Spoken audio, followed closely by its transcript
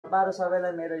तपाईहरु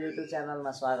सबैलाई मेरो YouTube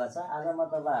च्यानलमा स्वागत छ। आज म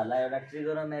तपाईहरुलाई एउटा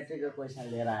ट्रिगोनोमेट्रीको क्वेशन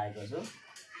लिएर आएको छु।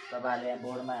 तपाईहरुले यहाँ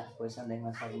बोर्डमा क्वेशन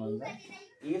देख्न सक्नुहुन्छ।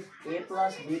 If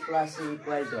A+B+C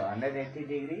equal to 180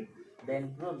 degree, then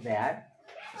prove that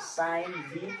sin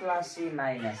B+C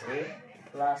minus A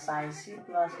plus sin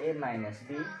C+A minus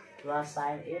B plus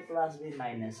sin A+B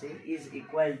minus C is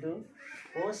equal to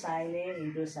 4sinA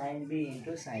into sin B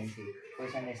into sin C.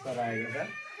 Question यस्तो रहेको छ।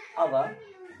 अब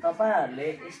तपाईहरुले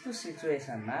यस्तो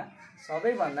सिचुएसनमा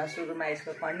सबैभन्दा सुरुमा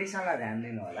यसको कन्डिसनलाई ध्यान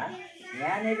दिनु होला।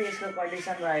 यहाँनेर यसको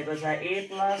कन्डिसन रहेको छ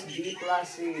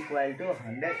A+B+C equal to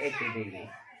 180 डिग्री।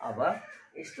 अब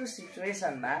यस्तो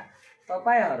सिचुएसनमा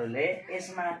तपाईहरुले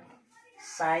यसमा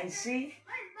sin C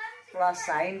plus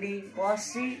sin D cos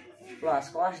C plus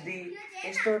cos D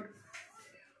यस्तो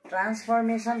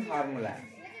ट्रान्सफर्मेसन फर्मुला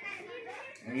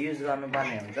युज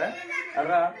गर्नुपर्ने हुन्छ।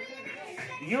 र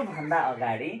यो भन्दा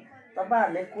अगाडि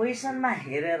तपाईहरुले क्वेशनमा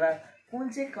हेरेर कुन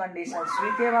चाहिँ कन्डिसन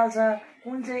सुइटेबल छ,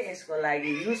 कुन चाहिँ यसको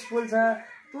लागि युजफुल छ,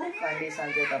 त्यो कन्डिसन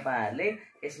चाहिँ तपाईहरुले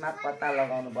यसमा पत्ता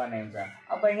लगाउनु पर्ने हुन्छ।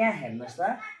 अब यहाँ हेर्नुस् त,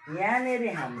 यहाँनेरि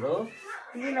हाम्रो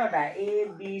तीनवटा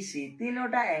ABC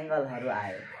तीनवटा एंगलहरु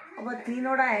आयो। अब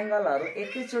तीनवटा एंगलहरु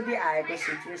एकैचोटी आएको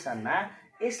सिचुएसनमा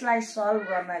यसलाई सल्भ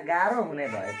गर्न गाह्रो हुने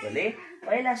भएकोले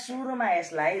पहिला सुरुमा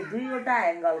यसलाई दुईवटा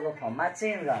एंगलको फर्ममा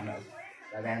चेन्ज गर्नुहोस्।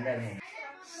 र ध्यान दिनु,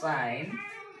 sin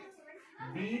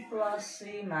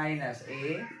B+C minus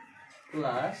A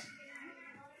plus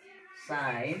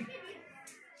sin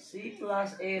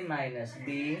C+A minus B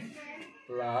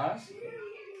plus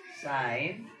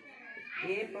sin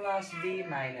A+B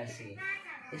minus C।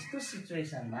 यस्तो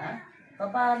सिचुएसनमा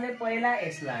तपाईहरुले पहिला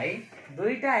यसलाई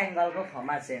दुईटा एंगलको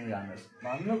फर्ममा चेन्ज गर्नुस्।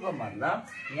 भन्नुको मतलब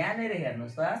यहाँनेर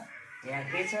हेर्नुस् त, यहाँ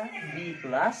के छ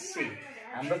B+C।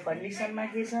 हाम्रो कन्डिसनमा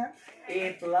के छ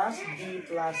A+B+C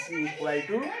equal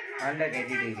to 180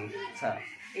 डिग्री छ।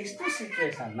 यस्तो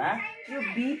सिचुएसनमा यो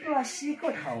B+C को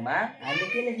ठाउँमा हामी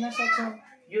के लेख्न सक्छौं?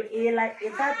 यो A लाई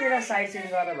यतातिर साइड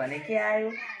चेन्ज गर्यो भने के आयो?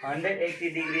 180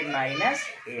 डिग्री माइनस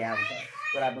A आउँछ।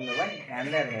 कुरा बुझ्नु भयो नि? ध्यान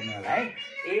दिएर हेर्नु होला है।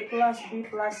 A+B+C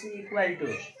equal to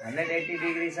 180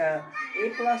 डिग्री छ।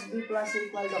 A+B+C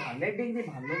equal to 100 डिग्री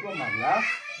भन्नुको मतलब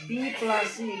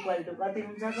B+C equal to कति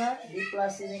हुन्छ त?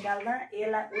 B+C निकाल्दा A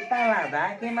लाई उता लाँदा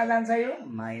केमा जान्छ? यो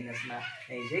माइनसमा।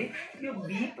 यो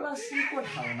B+C को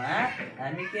ठाउँमा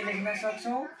हामी के लेख्न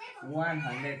सक्छौं?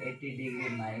 180 डिग्री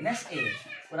माइनस A।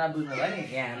 कुरा बुझ्नु भयो नि?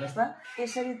 यहाँ हेर्नुस् त,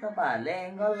 यसरी तपाईहरुले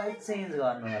एंगललाई चेन्ज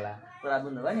गर्नु होला। कुरा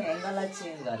बुझ्नु भयो नि? एंगललाई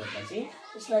चेन्ज गरेपछि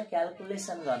यसलाई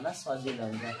क्याल्कुलेसन गर्न सजिलो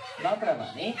हुन्छ। नत्र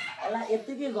भने यसलाई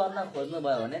यतिकै गर्न खोज्नु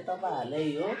भयो भने तपाईहरुले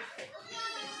यो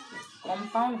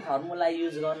कम्पाउन्ड फर्मुला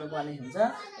युज गर्नुपर्ने हुन्छ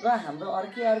र हाम्रो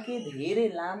अर्कै धेरै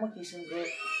लामो किसिमको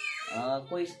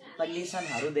कोही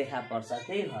कन्डिसनहरु देखा पर्छ।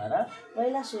 त्यही भएर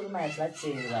पहिला सुरुमा यसलाई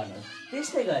चेन्ज गर्नु।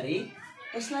 त्यस्तै गरी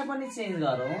यसलाई पनि चेन्ज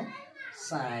गरौँ।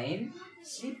 sin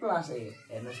C+A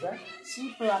हेर्नुस् त,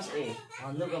 C+A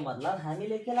भन्नुको मतलब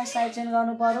हामीले केलाई साइड चेन्ज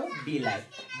गर्नु पर्यो? B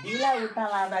लाई उता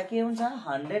लाँदा के हुन्छ?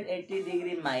 180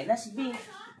 डिग्री माइनस B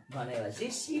भनेपछि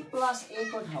C+A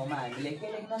को ठाउँमा हामीले के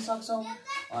लेख्न सक्छौं?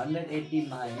 180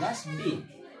 माइनस B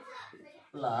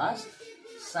प्लस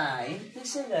sin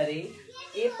त्यसै गरी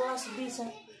A+B छ।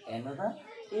 हेर्नु त,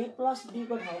 A+B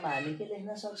को ठाउँमा हामी के लेख्न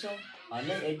सक्छौं?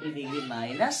 180 डिग्री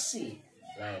माइनस C।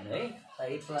 हेर्नु है,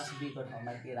 A+B को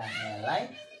ठाउँमा के राख्नेलाई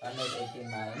 180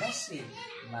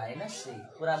 माइनस C।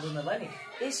 कुरा बुझ्नु भयो नि?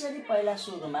 यसरी पहिला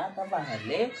सुरुमा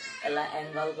तपाईहरुले यसलाई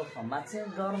एंगलको फर्ममा चेन्ज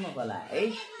गर्नुको होला है।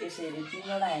 यसरी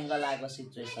तीनवटा एंगल आएको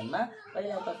सिचुएसनमा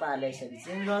पहिला तपाईहरुले यसरी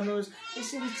चेन्ज गर्नुस्।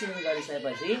 यसरी चेन्ज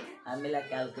गरिसकेपछि हामीलाई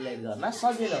क्याल्कुलेट गर्न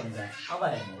सजिलो हुन्छ। अब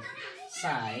हेर्नु,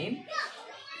 sin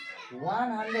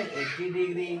 180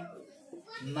 डिग्री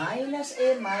माइनस A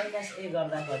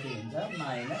गर्दा कति हुन्छ?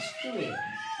 -2A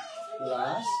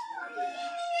plus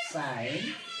sin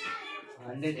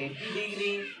 180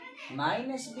 degree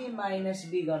minus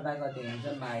B गर्दा कति हुन्छ?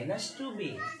 -2B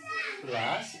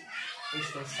प्लस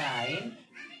यस्तो sin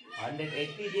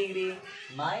 180 डिग्री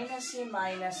माइनस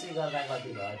C गर्दा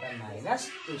कति भयो त?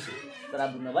 -2C। कुरा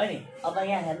बुझ्नु भयो नि? अब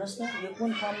यहाँ हेर्नुस् त, यो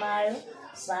कुन फर्ममा आयो?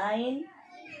 sin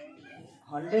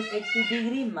 180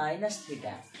 degree minus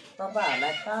theta.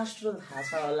 तपाईहरुलाई कास्ट रुल थाहा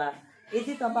छ होला।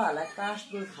 यदि तपाईहरुलाई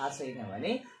कास्ट रुल थाहा छैन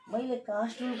भने मैले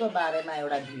कास्ट रुलको बारेमा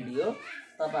एउटा भिडियो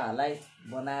तपाईहरुलाई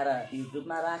बनाएर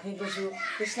युट्युबमा राखेको छु।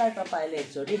 त्यसलाई तपाईले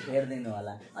एकचोटी हेर्दिनु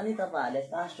होला अनि तपाईहरुले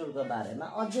कास्ट रुलको बारेमा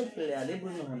अझै क्लियरली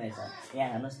बुझ्नु हुनेछ। यहाँ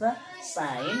हेर्नुस् त,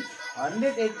 sin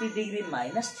 180 डिग्री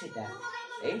माइनस थीटा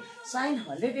है। sin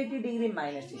 180 डिग्री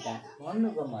माइनस थीटा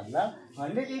भन्नुको मतलब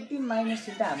 180 माइनस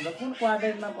थीटा हाम्रो कुन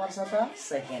क्वाड्रेन्टमा पर्छ त?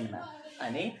 सेकेन्डमा।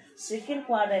 अनि सेकेन्ड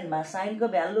क्वाड्रेन्टमा साइन को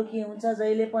भ्यालु के हुन्छ?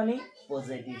 जहिले पनि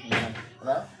पोजिटिभ हुन्छ र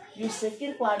यो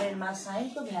सेकेन्ड क्वाड्रेन्टमा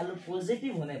साइनको भ्यालु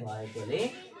पोजिटिभ हुने भएकोले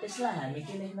यसलाई हामी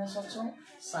के लेख्न सक्छौँ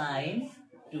sin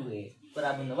 2a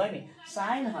कुरा बुझ्नुभयो नि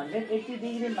sin 180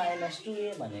 डिग्री माइनस 2a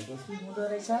भनेको के हुँदो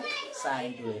रहेछ sin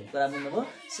 2a कुरा बुझ्नुभयो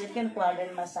सेकेन्ड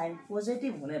क्वाड्रेन्टमा साइन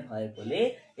पोजिटिभ हुने भएकोले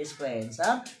यसको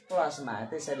एन्सर प्लसमा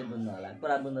त्यसरी बुझ्नु होला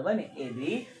कुरा बुझ्नुभयो नि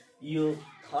यदि यो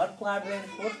थर्ड क्वाड्रेन्ट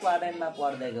फोर्थ क्वाड्रेन्टमा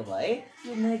पढ्दैको भए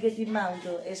यो नेगेटिभमा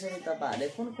हुन्थ्यो यसरी तपाईहरुले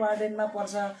कुन क्वाड्रेन्टमा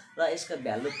पर्छ र यसको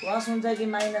भ्यालु प्लस हुन्छ कि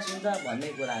माइनस हुन्छ भन्ने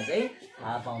कुरा चाहिँ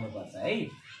थाहा पाउनु पर्छ है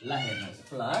ल हेर्नुस्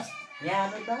प्लस यहाँ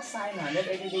हेर्नु त sin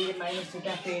 180 डिग्री माइनस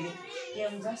थीटा फेरि के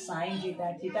हुन्छ sin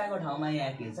थीटा थीटाको ठाउँमा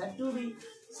यहाँ के छ 2b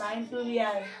sin 2b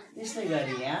आयो त्यस्तै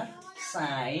गरी यहाँ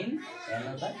sin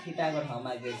हेर्नु त थीटाको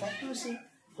ठाउँमा के छ 2c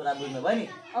कुरा बुझ्नुभयो नि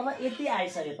अब यति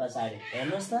आइसके पछाडि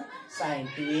हेर्नुस् त sin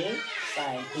 2a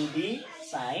sin 2b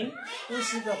sin 2c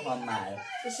को फर्ममा आयो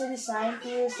त्यसरी sin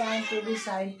 2a sin 2b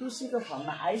sin 2c को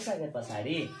फर्ममा आइसके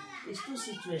पछाडि यस्तो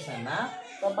सिचुएसनमा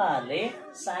तपाईहरुले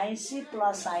sin c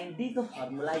 + sin d को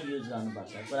फर्मुला युज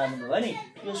गर्नुपर्छ कुरा बुझ्नुभयो नि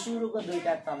यो सुरुको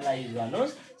दुईटा टर्मलाई युज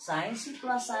गर्नुस् sin c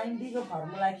 + sin d को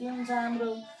फर्मुला के हुन्छ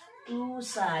हाम्रो 2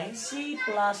 sin c +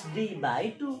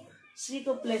 d/2 c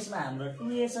को प्लेसमा हाम्रो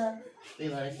 2a छ त्यही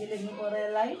भएर के लेख्नु पर्यो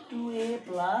यसलाई 2a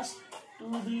 +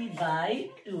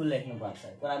 2b/2 लेख्नु पर्छ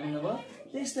कुरा बुझ्नुभयो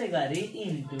त्यस्तै गरी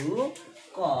into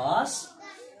cos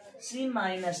c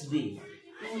 - d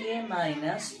 2a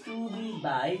 -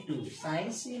 2b/2 sin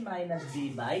c -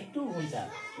 d/2 हुन्छ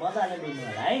मजाले बुझ्नु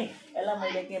होला है यसलाई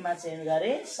मैले केमा चेन्ज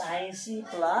गरे sin c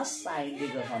 + sin d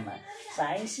को फर्ममा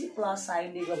sin c + sin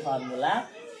d को formula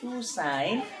 2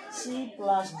 sin c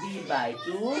 +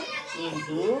 d/2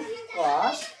 into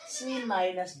cos c -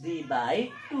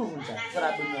 d/2 हुन्छ कुरा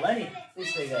बुझ्नुभयो नि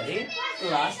त्यस्तै गरी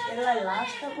प्लस यसलाई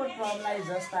लास्टको टर्मलाई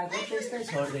जस्ताको त्यस्तै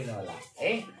छोड्दिनु होला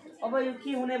है अब यो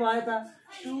के हुने भयो त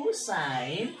 2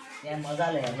 sin यहाँ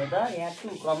मजाले हेर्नु त यहाँ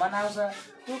 2 कमन आउँछ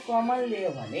 2 कमन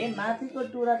लियो भने माथिको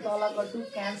 2 र तलको 2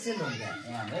 क्यान्सल हुन्छ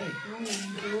यहाँ है 2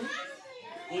 into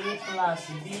a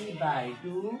 + b/2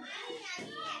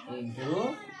 into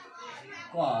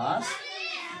cos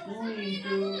 2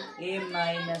 into a -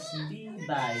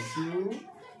 b/2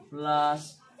 plus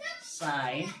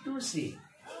sin 2c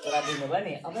कुरा बुझ्नुभयो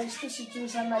नि अब यस्तो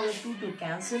सिचुएसनमा यो 2 2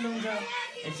 क्यान्सल हुन्छ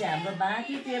यो चाहिँ हाम्रो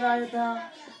बाँकी के रह्यो त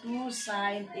 2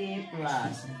 sin a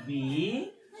 + b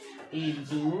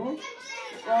into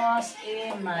cos a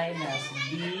 -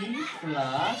 b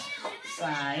plus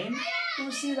sin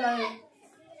 2c रह्यो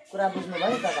कुरा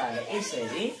बुझ्नुभयो तपाईहरुले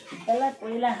यसरी यसलाई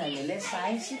पहिला हामीले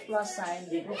sin c + sin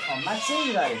d को फर्ममा चेन्ज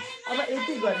गरे अब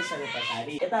यति गरिसके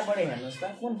पछाडि यताबाट हेर्नुस् त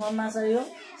कुन फर्ममा छ यो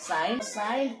sin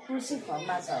 2c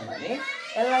फर्ममा छ भने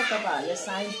यसलाई तपाईहरुले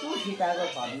sin 2 थीटा को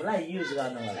फर्मुला युज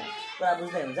गर्नु होला कुरा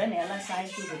बुझ्दै हुन्छ नि यसलाई sin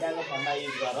 2 थीटा को फर्मुला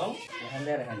युज गरौँ ध्यान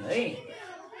दिएर हेर्नु है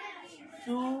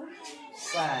 2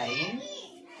 sin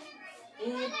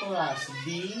a + b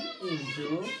into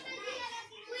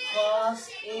cos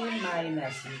a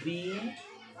 - b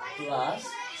plus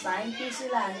sin 2c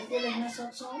लाई हामी के लेख्न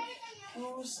सक्छौं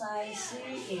 2 sin c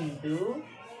into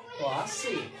cos c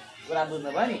कुरा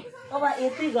बुझ्नुभयो नि अब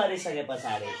यति गरिसके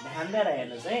पछाडि ध्यान दिएर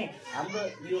हेर्नुस् है हाम्रो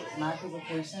यो माथिको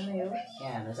क्वेशन नै हो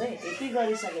यहाँ हेर्नुस् है यति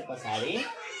गरिसके पछाडि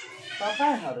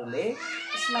तपाईहरुले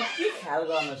यसमा के ख्याल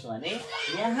गर्नुस् भने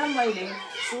यहाँ मैले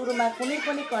सुरुमा कुनै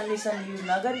पनि कन्डिसन युज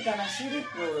नगरिकन सिधै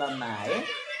प्रब्लममा आए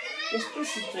यस्तो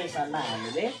सिचुएसनमा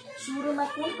हामीले सुरुमा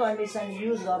कुन कन्डिसन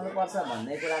युज गर्नुपर्छ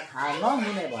भन्ने कुरा थाहा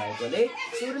नहुने भएकोले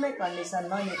सुरुमै कन्डिसन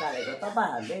ननिकालेको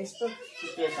तपाईहरुले यस्तो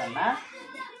सिचुएसनमा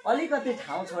अलिकति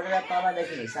ठाउँ छोडेर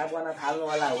तलदेखि हिसाब गर्न थाल्नु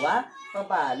होला वा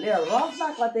तपाईहरुले रफमा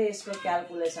कतै यसको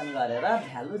क्याल्कुलेसन गरेर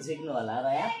भ्यालु झिक्नु होला र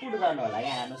यहाँ पुट गर्नु होला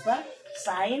यहाँ हेर्नुस् त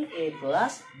sin a +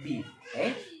 b है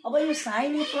अब यो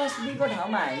sin a + b को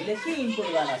ठाउँमा हामीले के इन्पुट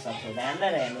गर्न सक्छौं ध्यान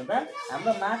दिएर हेर्नु त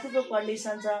हाम्रो माथिको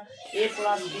कन्डिसन छ a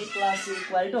 + b + c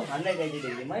 = 180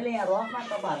 डिग्री मैले यहाँ रफमा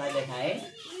तपाईहरुलाई देखाएँ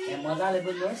यहाँ मजाले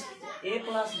बुझ्नुस् a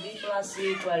 + b + c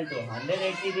 =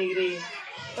 180 डिग्री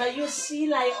र यो c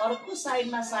लाई अर्को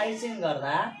साइडमा साइड चेन्ज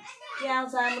गर्दा के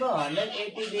आउँछ हाम्रो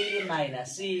 180 डिग्री माइनस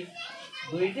c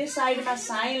दुईटै साइडमा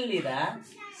साइन लिँदा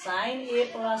sin a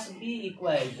 + b =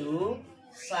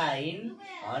 sin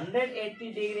 180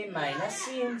 degree minus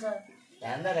c हुन्छ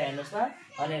ध्यान दिएर हेर्नुस् त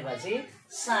भनेपछि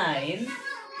sin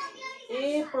a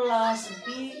 + b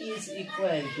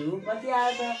 = कति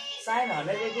आयो त sin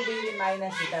 180 डिग्री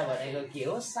माइनस थीटा भनेको के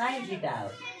हो sin थीटा हो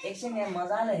एकछिन यहाँ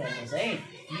मजाले हेर्नुस् है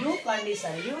यो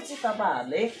कन्डिसन यो चाहिँ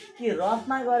तपाईहरुले के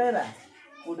रफमा गरेर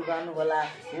पुट गर्नु होला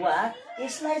वा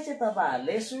यसलाई चाहिँ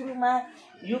तपाईहरुले सुरुमा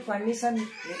यो कन्डिसन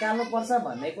निकाल्नु पर्छ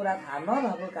भन्ने कुरा थाहा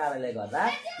नभएको कारणले गर्दा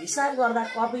हिसाब गर्दा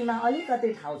कपीमा अलिकति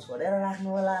ठाउँ छोडेर राख्नु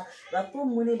होला र त्यो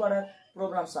मुनिबाट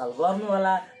प्रोब्लम सल्भ गर्नु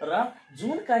होला र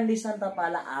जुन कन्डिसन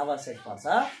तपाईलाई आवश्यक पर्छ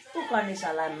त्यो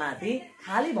कन्डिसनलाई माथि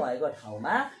खाली भएको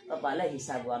ठाउँमा तपाईलाई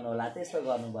हिसाब गर्नु होला। त्यस्तो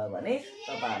गर्नुभयो भने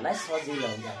तपाईहरुलाई सजिलो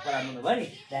हुन्छ। कुरा बुझ्नुभयो नि?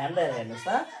 ध्यान दिएर हेर्नुस् त।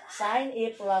 sin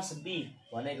A + B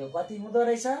भनेको कति हुँदो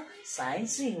रहेछ? sin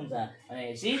C हुन्छ।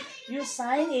 भनेपछि यो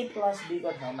sin A + B को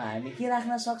ठाउँमा हामी के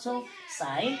राख्न सक्छौं?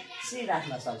 sin C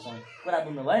राख्न सक्छौं। कुरा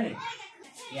बुझ्नुभयो नि?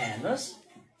 यहाँ हेर्नुस्,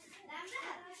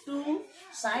 2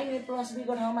 sin A + B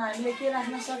को ठाउँमा हामीले के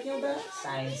राख्न सक्यौं त?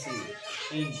 sin C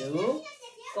into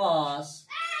cos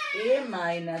A -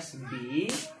 B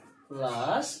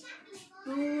plus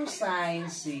 2 sin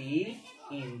C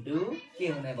into के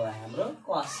हुने भयो? हाम्रो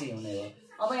cos C हुने भयो।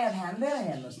 अब यहाँ ध्यान दिएर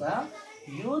हेर्नुस् त,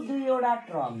 यो दुईवटा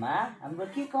टर्ममा हाम्रो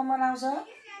के कमन आउँछ?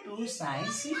 2 sin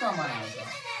C कमन आउँछ।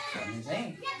 भने चाहिँ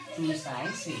 2 sin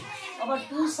C। अब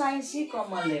 2 sin C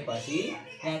कमन लिएपछि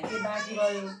यहाँ के बाँकी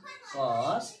भयो?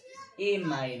 cos A -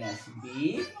 B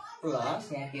प्लस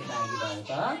यहाँ के बाँकी भयो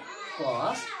त?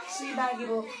 cos C बाँकी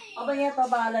भयो। अब यहाँ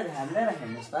तपाईहरुले ध्यान दिएर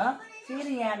हेर्नुस् त,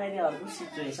 फेरि यहाँनेरि अर्को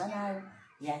सिचुएसन आयो।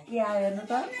 यहाँ के आयो हेर्नु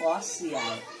त? cos C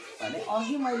आयो। भने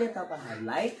अघि मैले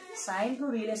तपाईहरुलाई sin को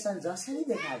रिलेसन जसरी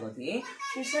देखाएको थिए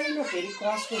त्यसरी नै फेरि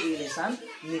cos को रिलेसन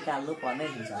निकाल्नु पर्ने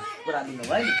हुन्छ। कुरा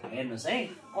बुझ्नुभयो नि? हेर्नुस् है,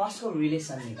 cos को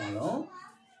relation निकालौं।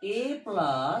 A +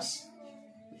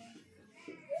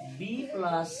 B +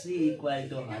 C =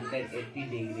 180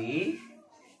 degree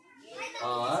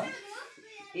और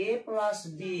A +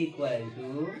 B =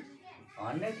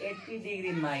 180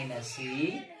 डिग्री - C।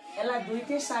 यसलाई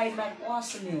दुईटै साइडमा cos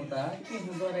लिउँ त के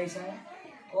हुँदो रहेछ?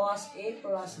 cos A +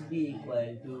 B =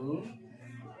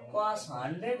 cos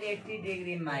 180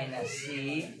 degree - C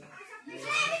अनि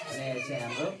चाहिँ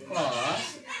हाम्रो cos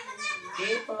A +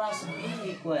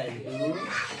 B =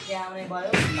 के आउने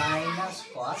भयो?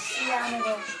 -cos C आउने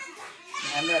भयो।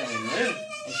 ध्यान दिएर हेर्नु है।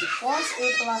 यसो cos A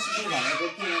 + B भनेको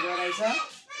के हुँदो रहेछ?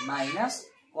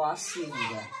 -cos C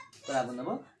हुन्छ। कुरा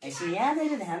बुझ्नुभयो? यसो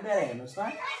यहाँनेरि ध्यान दिएर हेर्नुस् त,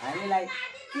 हामीलाई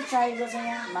के चाहिएको छ?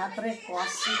 यहाँ मात्रै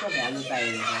cos C को भ्यालु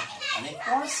चाहिएको छ। भने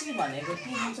cos C भनेको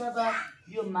के हुन्छ त?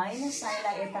 यो माइनस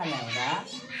साइनलाई यता ल्याउँदा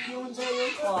के हुन्छ? यो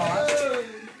cos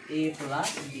A +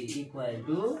 B =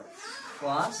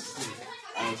 cos C।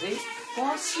 अनि चाहिँ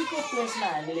cos C को प्लेसमा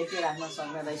हामीले के राख्न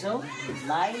सक्ने रहेछौं?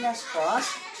 -cos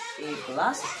A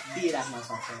 + B राख्न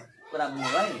सक्छौं। कुरा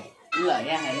बुझ्नुभयो नि? ल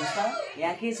यहाँ हेर्नुस् त,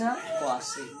 यहाँ के छ? cos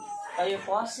C। त यो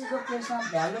cos C को प्लेसमा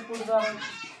भ्यालु पुट गरौँ।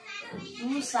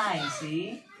 2 sin C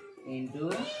into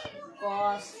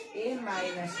cos A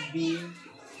 - B।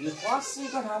 यो cos C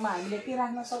को ठाउँमा हामीले के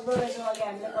राख्न सक्दो रहेछौं? अघि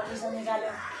हामीले कन्डिसन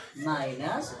निकाल्यौं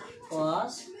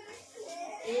 -cos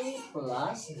A +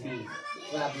 B।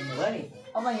 कुरा बुझ्नुभयो नि?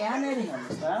 अब यहाँनेरि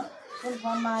हेर्नुस् त, कुन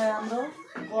फर्ममा आयो हाम्रो?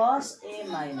 cos A -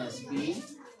 B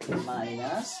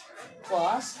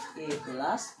cos A +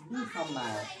 B फर्ममा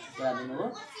आयो। कुरा बुझ्नुभयो?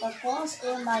 त cos A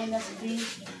 - B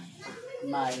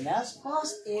cos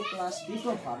A + B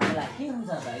को फर्मुला के हुन्छ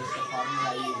त? यसको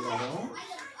फर्मुला युज गरौँ।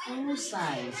 2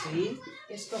 sin C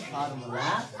यसको फर्मुला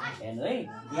हेर्नु है।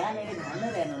 यहाँनेरि ध्यान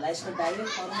दिएर हेर्नु होला, यसको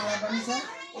डाइरेक्ट फर्मुला पनि छ।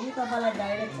 यदि तपाईलाई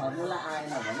डाइरेक्ट फर्मुला आएन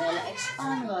भने यसलाई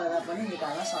एक्सपान्ड गरेर पनि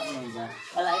निकाल्न सक्नुहुन्छ।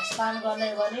 यसलाई एक्सपान्ड गर्ने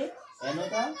भने हेर्नु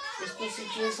त, यस्तो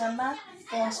सिचुएसनमा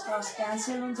cos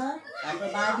क्यान्सल हुन्छ। हाम्रो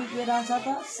बाँकी के रहन्छ त?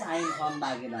 sin फर्म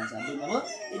बाँकी रहन्छ। बुझ्नुभयो?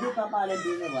 यदि तपाईले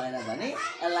बुझ्नु भएन भने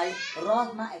यसलाई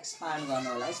रफमा एक्सपान्ड गर्नु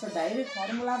होला। यसको डाइरेक्ट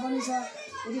फर्मुला पनि छ।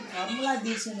 यदि फर्मुला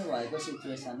बिर्सिनु भएको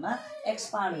सिचुएसनमा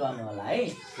एक्सपान्ड गर्नु होला है। ल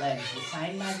हेर्नुस्,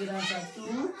 sin बाँकी रहन्छ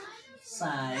 2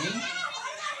 sin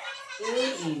A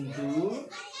into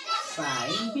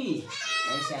sin B।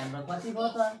 यसै हाम्रो कति भयो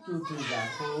त? 2 × 2 =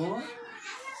 4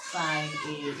 sin A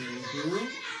into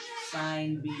sin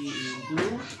B into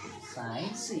sin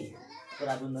C।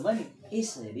 कुरा बुझ्नुभयो नि?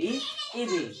 यसरी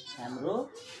यदि हाम्रो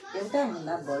एउटा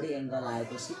भन्दा बढी एंगल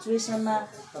आएको सिचुएसनमा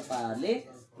तपाईहरुले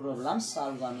प्रोब्लम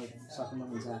सल्भ गर्न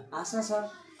सक्नुहुन्छ। आशा छ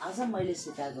आज मैले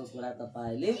सिकाएको कुरा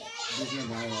तपाईले बुझ्नु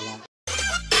भयो होला।